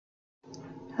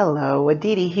Hello,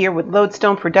 Aditi here with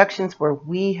Lodestone Productions, where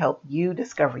we help you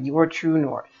discover your true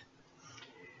north.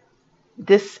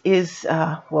 This is,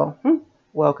 welcome,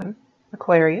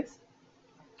 Aquarius.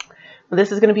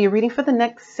 This is going to be a reading for the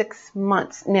next 6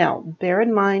 months. Now, bear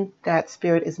in mind that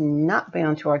Spirit is not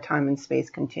bound to our time and space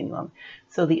continuum.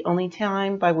 So the only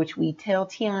time by which we tell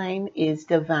time is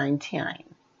divine time.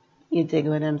 You dig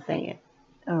what I'm saying?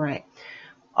 All right.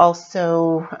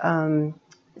 Also,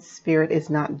 Spirit is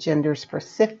not gender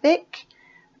specific.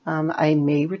 I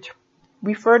may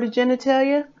refer to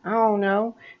genitalia. I don't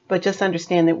know. But just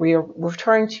understand that we are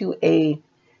referring to a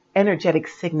energetic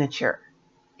signature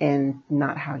and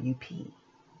not how you pee.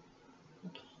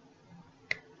 Okay.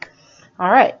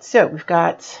 All right. So we've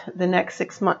got the next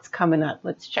 6 months coming up.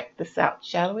 Let's check this out,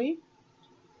 shall we?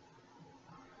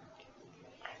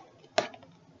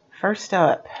 First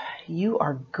up, you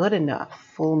are good enough.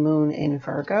 Full moon in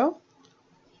Virgo.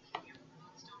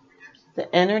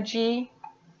 The energy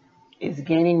is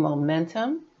gaining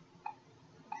momentum.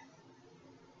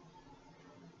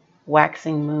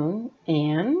 Waxing moon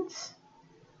and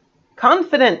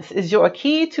confidence is your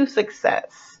key to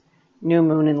success. New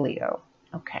moon in Leo.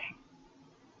 Okay.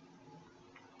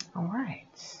 All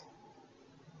right.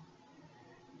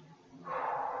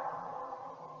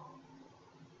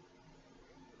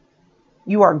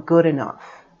 You are good enough.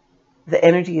 The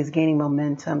energy is gaining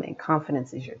momentum and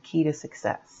confidence is your key to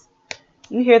success.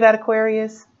 You hear that,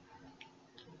 Aquarius?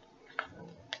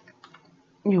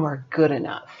 You are good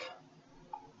enough.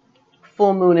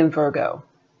 Full moon in Virgo.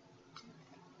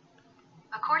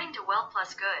 According to Well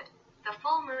Plus Good, the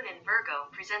full moon in Virgo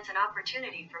presents an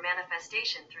opportunity for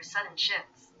manifestation through sudden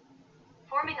shifts.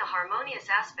 Forming a harmonious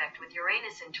aspect with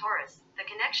Uranus in Taurus, the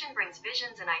connection brings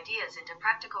visions and ideas into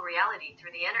practical reality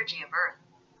through the energy of Earth.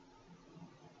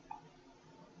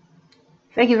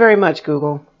 Thank you very much,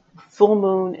 Google. Full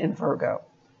moon in Virgo.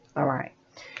 All right.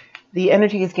 The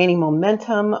energy is gaining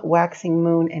momentum, waxing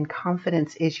moon, and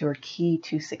confidence is your key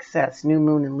to success. New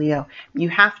moon in Leo. You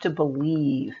have to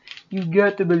believe. You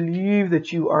got to believe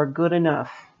that you are good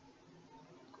enough.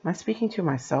 Am I speaking to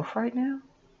myself right now?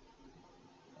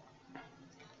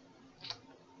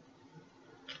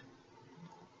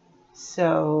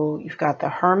 So you've got the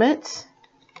Hermit,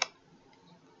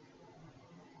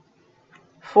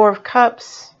 Four of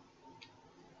Cups,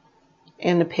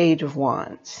 and the Page of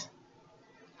Wands.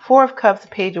 Four of Cups, the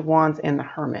Page of Wands, and the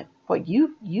Hermit. But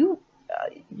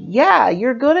yeah,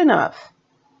 you're good enough.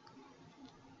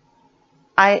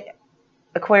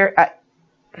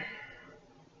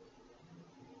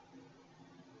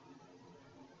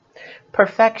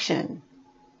 Perfection.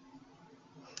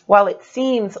 While it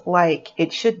seems like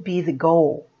it should be the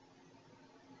goal,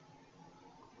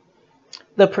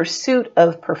 the pursuit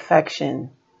of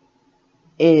perfection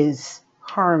is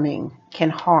can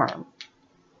harm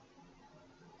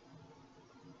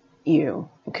you,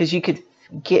 because you could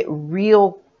get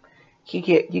real, you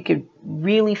could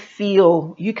really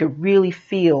feel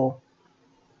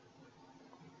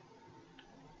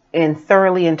and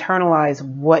thoroughly internalize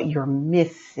what you're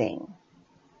missing,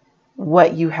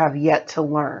 what you have yet to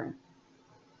learn,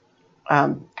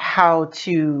 how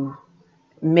to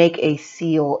make a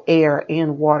seal air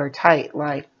and watertight.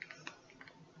 Like,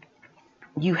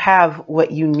 you have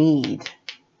what you need.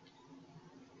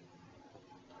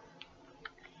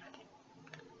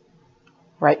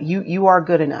 Right? You are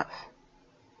good enough.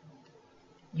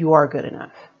 You are good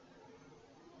enough.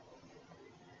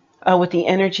 With the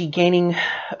energy gaining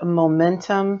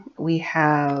momentum, we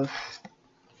have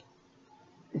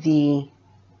the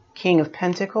King of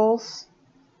Pentacles,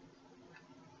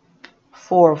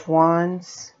 Four of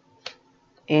Wands,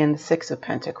 and the Six of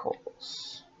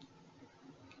Pentacles.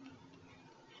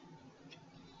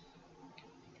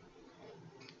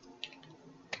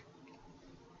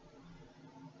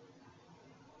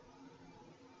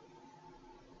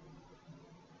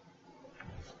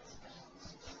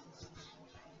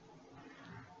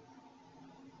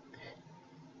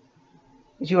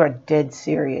 You are dead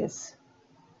serious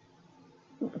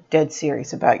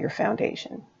about your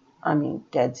foundation. I mean,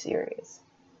 dead serious.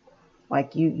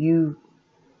 Like you,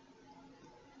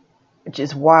 which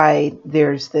is why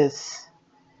there's this,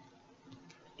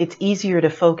 it's easier to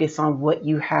focus on what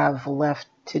you have left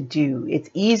to do. It's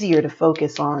easier to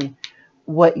focus on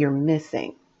what you're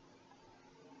missing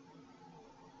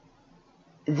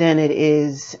than it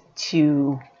is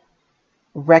to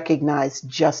recognize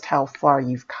just how far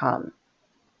you've come.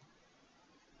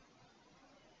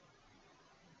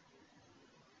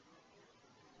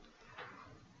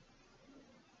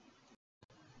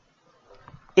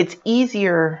 It's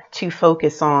easier to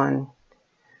focus on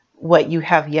what you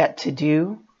have yet to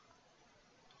do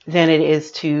than it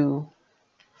is to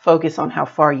focus on how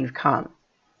far you've come.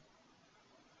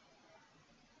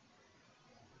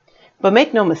 But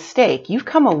make no mistake, you've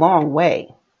come a long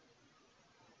way.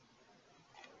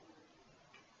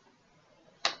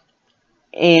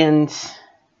 And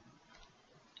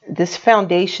this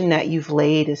foundation that you've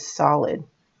laid is solid.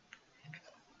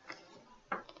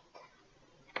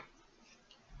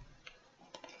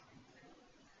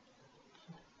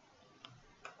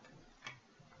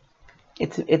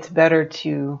 It's better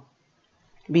to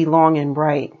be long and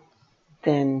right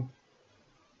than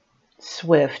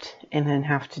swift and then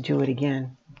have to do it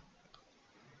again.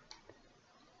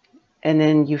 And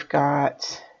then you've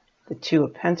got the Two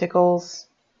of Pentacles,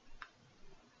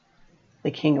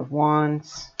 the King of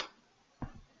Wands,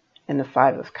 and the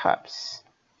Five of Cups.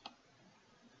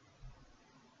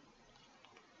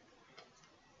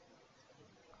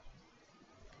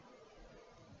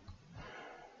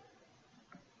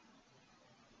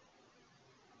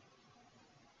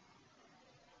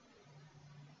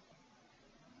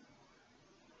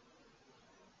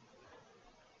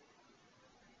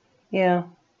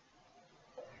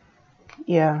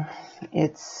 Yeah,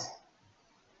 it's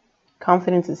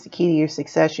confidence is the key to your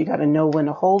success. You got to know when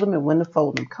to hold them and when to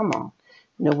fold them. Come on.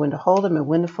 Know when to hold them and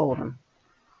when to fold them.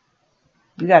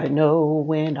 You got to know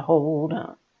when to hold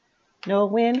them. Know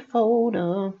when to fold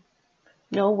them.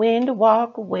 Know when to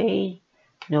walk away.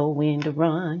 Know when to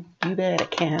run. You better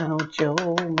count your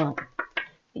money.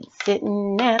 Be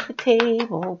sitting at the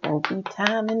table. Won't be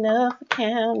time enough for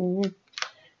counting.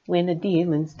 When the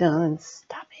dealing's done,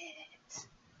 stop it.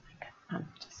 I'm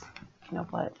just, you know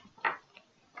what?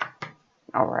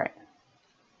 All right.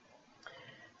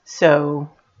 So,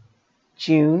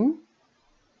 June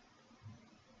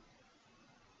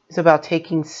is about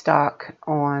taking stock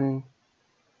on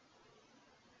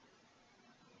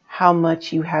how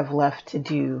much you have left to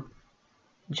do.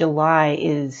 July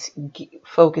is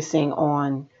focusing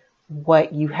on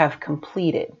what you have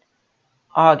completed.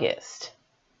 August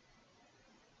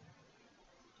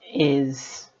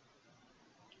is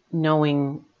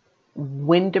knowing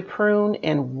when to prune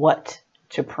and what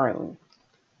to prune.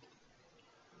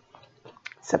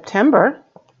 September,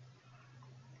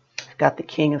 we've got the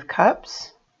King of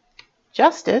Cups,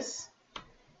 Justice,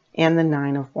 and the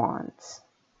Nine of Wands.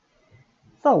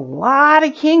 There's a lot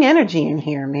of King energy in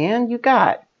here, man. You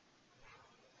got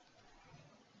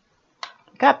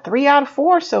 3 out of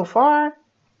 4 so far.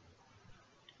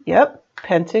 Yep,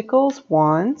 Pentacles,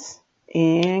 Wands,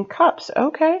 and Cups.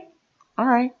 Okay, all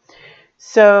right.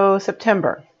 So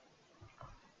September.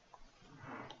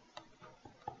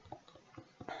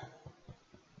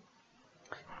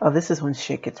 Oh, this is when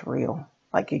shit gets real.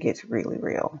 Like, it gets really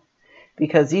real.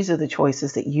 Because these are the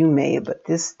choices that you made, but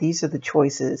these are the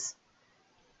choices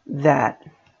that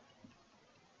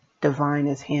divine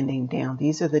is handing down.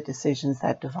 These are the decisions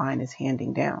that divine is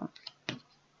handing down.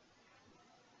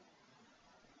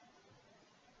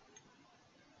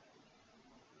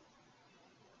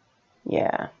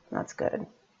 Yeah, that's good.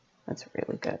 That's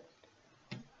really good.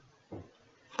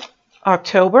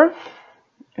 October,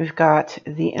 we've got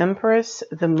the Empress,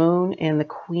 the Moon, and the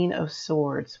Queen of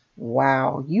Swords.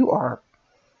 Wow, you are...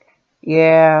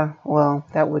 Yeah, well,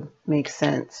 that would make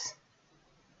sense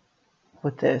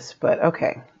with this, but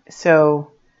okay.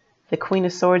 So the Queen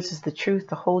of Swords is the truth,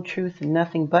 the whole truth, and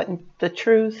nothing but the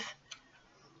truth.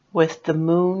 With the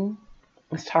Moon,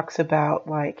 this talks about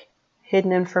like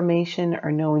hidden information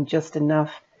or knowing just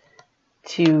enough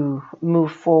to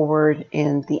move forward.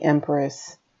 And the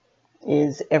Empress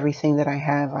is everything that I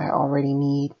have, I already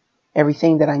need.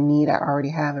 Everything that I need, I already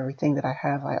have. Everything that I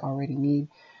have, I already need.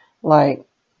 Like,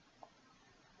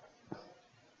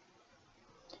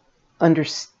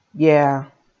 yeah,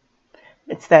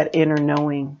 it's that inner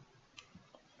knowing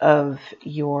of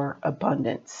your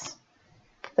abundance,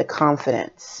 the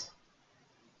confidence,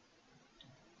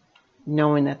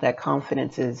 knowing that that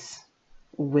confidence is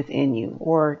within you,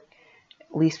 or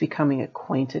at least becoming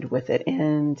acquainted with it.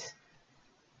 And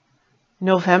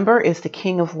November is the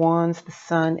King of Wands, the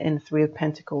Sun, and the Three of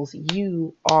Pentacles.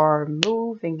 You are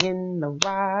moving in the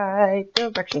right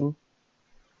direction.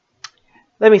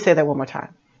 Let me say that one more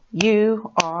time.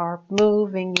 You are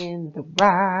moving in the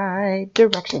right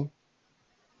direction.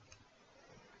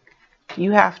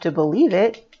 You have to believe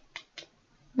it.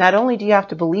 Not only do you have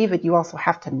to believe it, you also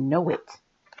have to know it.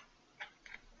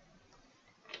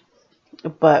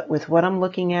 But with what I'm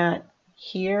looking at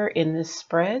here in this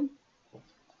spread,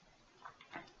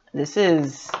 this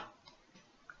is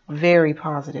very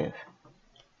positive.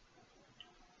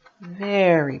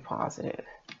 Very positive.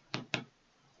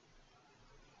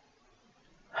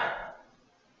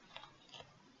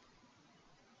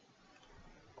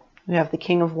 We have the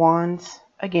King of Wands.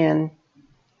 Again,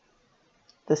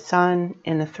 the Sun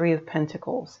and the Three of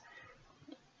Pentacles.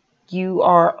 You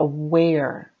are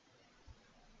aware.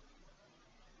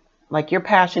 Like your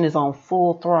passion is on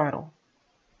full throttle.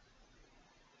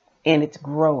 And it's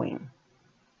growing.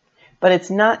 But it's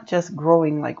not just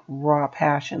growing like raw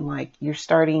passion. Like you're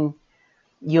starting,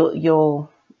 you'll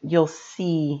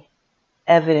see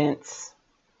evidence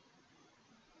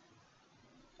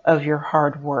of your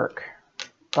hard work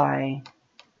by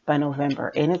November.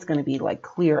 And it's going to be like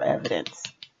clear evidence.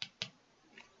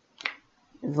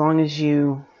 As long as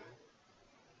you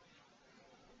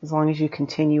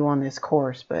continue on this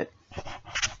course, but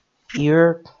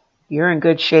you're in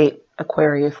good shape,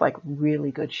 Aquarius, like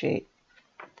really good shape.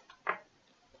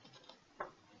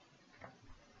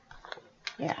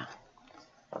 Yeah.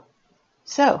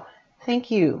 So,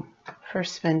 thank you for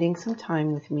spending some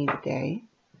time with me today.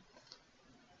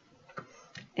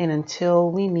 And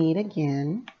until we meet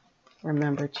again,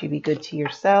 remember to be good to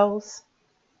yourselves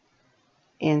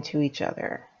and to each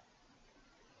other.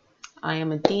 I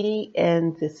am Aditi,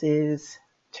 and this is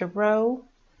Tarot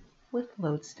with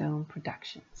Lodestone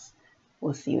Productions.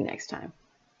 We'll see you next time.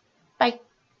 Bye.